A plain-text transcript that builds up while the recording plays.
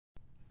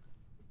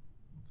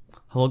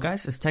Hello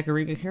guys, it's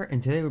Tekariga here,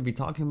 and today we'll be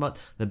talking about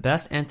the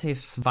best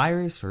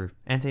antivirus or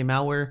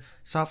anti-malware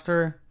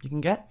software you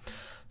can get.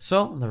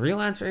 So the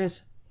real answer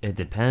is, it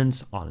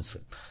depends,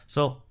 honestly.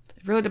 So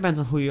it really depends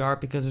on who you are,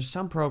 because there's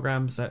some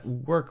programs that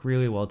work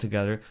really well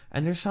together,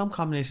 and there's some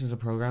combinations of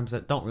programs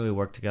that don't really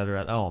work together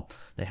at all.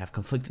 They have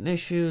conflicting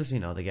issues, they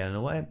get in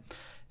the way.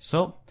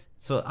 So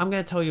I'm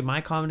going to tell you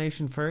my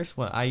combination first,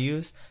 what I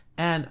use,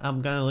 and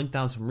I'm going to link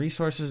down some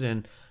resources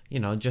and,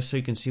 just so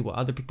you can see what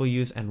other people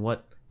use and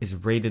what is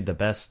rated the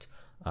best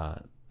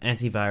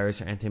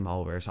antivirus or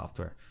anti-malware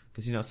software.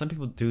 Because, some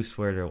people do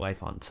swear their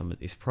life on some of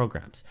these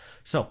programs.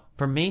 So,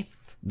 for me,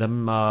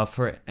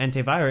 for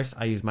antivirus,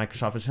 I use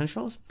Microsoft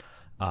Essentials.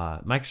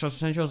 Microsoft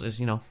Essentials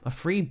is, a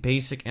free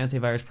basic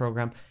antivirus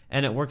program,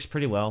 and it works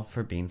pretty well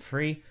for being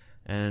free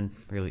and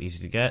really easy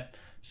to get.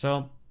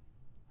 So,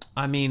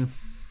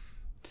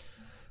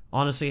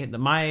 honestly,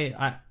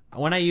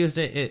 when I used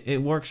it,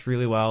 it works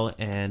really well,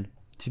 and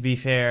to be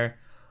fair,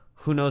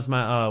 who knows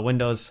my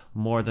Windows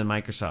more than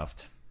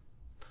Microsoft?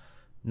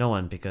 No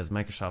one, because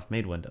Microsoft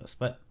made Windows.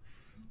 But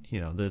you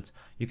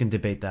can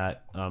debate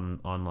that on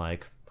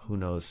who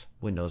knows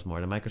Windows more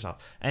than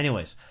Microsoft.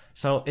 Anyways,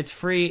 so it's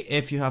free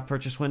if you have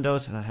purchased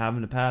Windows, and I have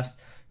in the past,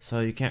 so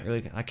I can't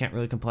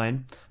really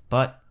complain.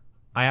 But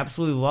I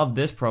absolutely love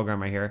this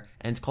program right here,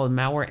 and it's called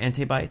Malware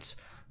Anti-Bytes.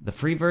 The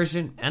free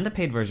version and the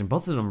paid version,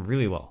 both of them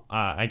really well.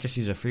 I just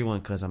use a free one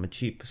because I'm a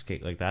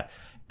cheapskate like that.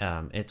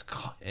 It's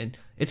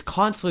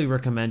constantly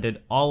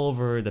recommended all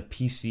over the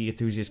PC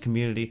enthusiast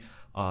community,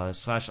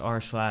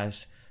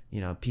 /r/PC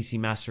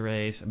Master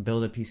Race,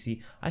 Build a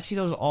PC. I see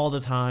those all the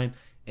time.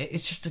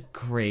 It's just a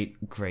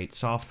great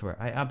software.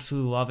 I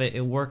absolutely love it.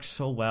 It works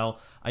so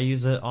well. I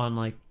use it on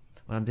when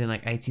I'm doing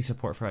IT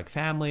support for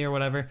family or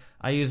whatever.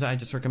 I use it. I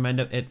just recommend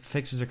it. It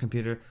fixes your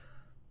computer.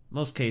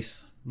 Most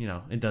case,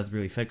 it does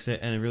really fix it,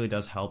 and it really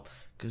does help.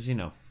 Because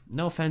no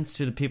offense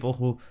to the people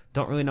who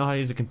don't really know how to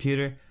use a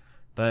computer,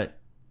 but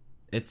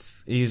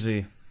it's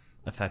usually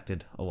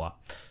affected a lot.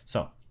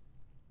 So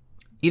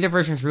either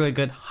version is really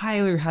good.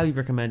 Highly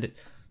recommend it.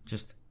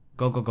 Just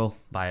go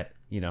buy it,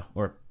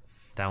 or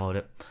download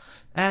it.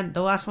 And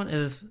the last one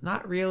is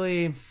not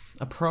really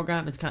a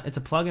program. It's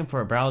a plugin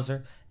for a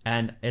browser,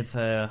 and it's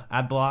a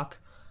ad block.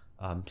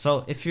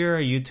 So if you're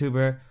a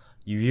YouTuber,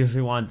 you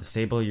usually want to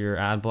disable your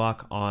ad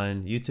block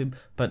on YouTube,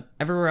 but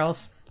everywhere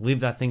else,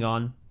 leave that thing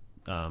on.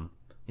 For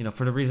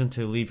the reason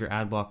to leave your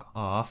ad block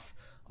off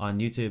on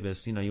YouTube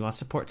is, you want to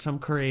support some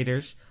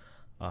creators.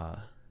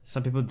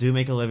 Some people do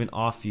make a living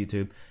off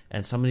YouTube,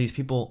 and some of these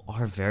people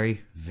are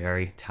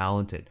very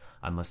talented.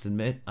 I must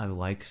admit, I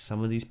like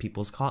some of these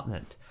people's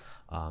content.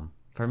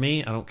 For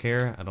me, I don't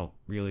care.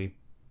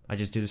 I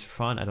just do this for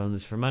fun. I don't do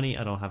this for money.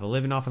 I don't have a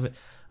living off of it.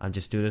 I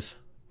just do this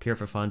pure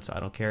for fun, so I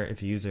don't care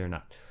if you use it or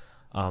not.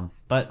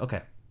 But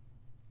okay.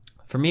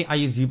 For me, I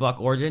use uBlock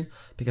Origin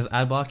because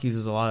AdBlock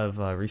uses a lot of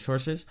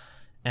resources,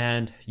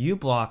 and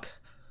uBlock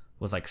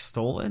was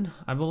stolen,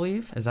 I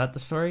believe. Is that the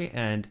story?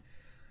 And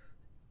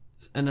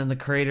then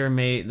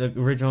the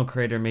original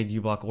creator made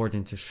uBlock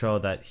Origin to show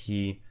that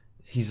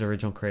he's the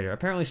original creator.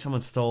 Apparently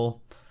someone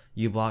stole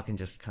uBlock and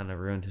just kind of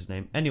ruined his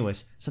name.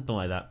 Anyways, something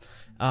like that.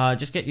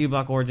 Just get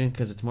uBlock Origin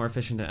because it's more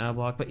efficient than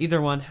AdBlock. But either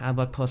one,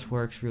 AdBlock Plus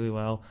works really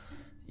well.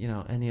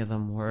 Any of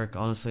them work,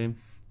 honestly.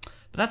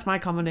 But that's my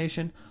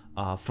combination.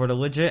 For the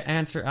legit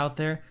answer out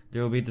there,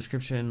 there will be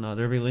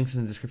links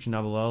in the description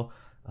down below.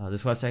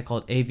 This website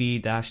called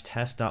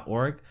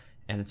av-test.org,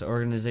 and it's an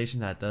organization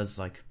that does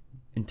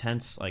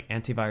intense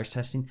antivirus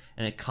testing,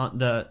 and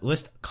the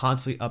list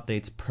constantly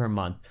updates per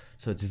month,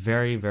 so it's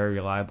very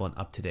reliable and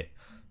up to date.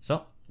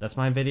 So that's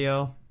my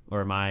video,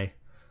 or my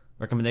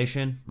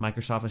recommendation: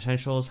 Microsoft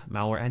Essentials,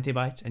 Malware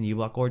Anti-Bytes, and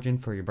uBlock Origin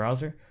for your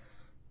browser.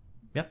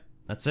 Yep,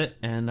 that's it,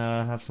 and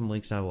I have some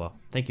links down below.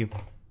 Thank you.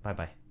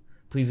 Bye.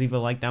 Please leave a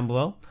like down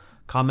below,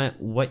 comment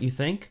what you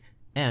think,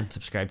 and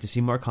subscribe to see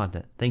more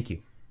content. Thank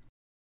you.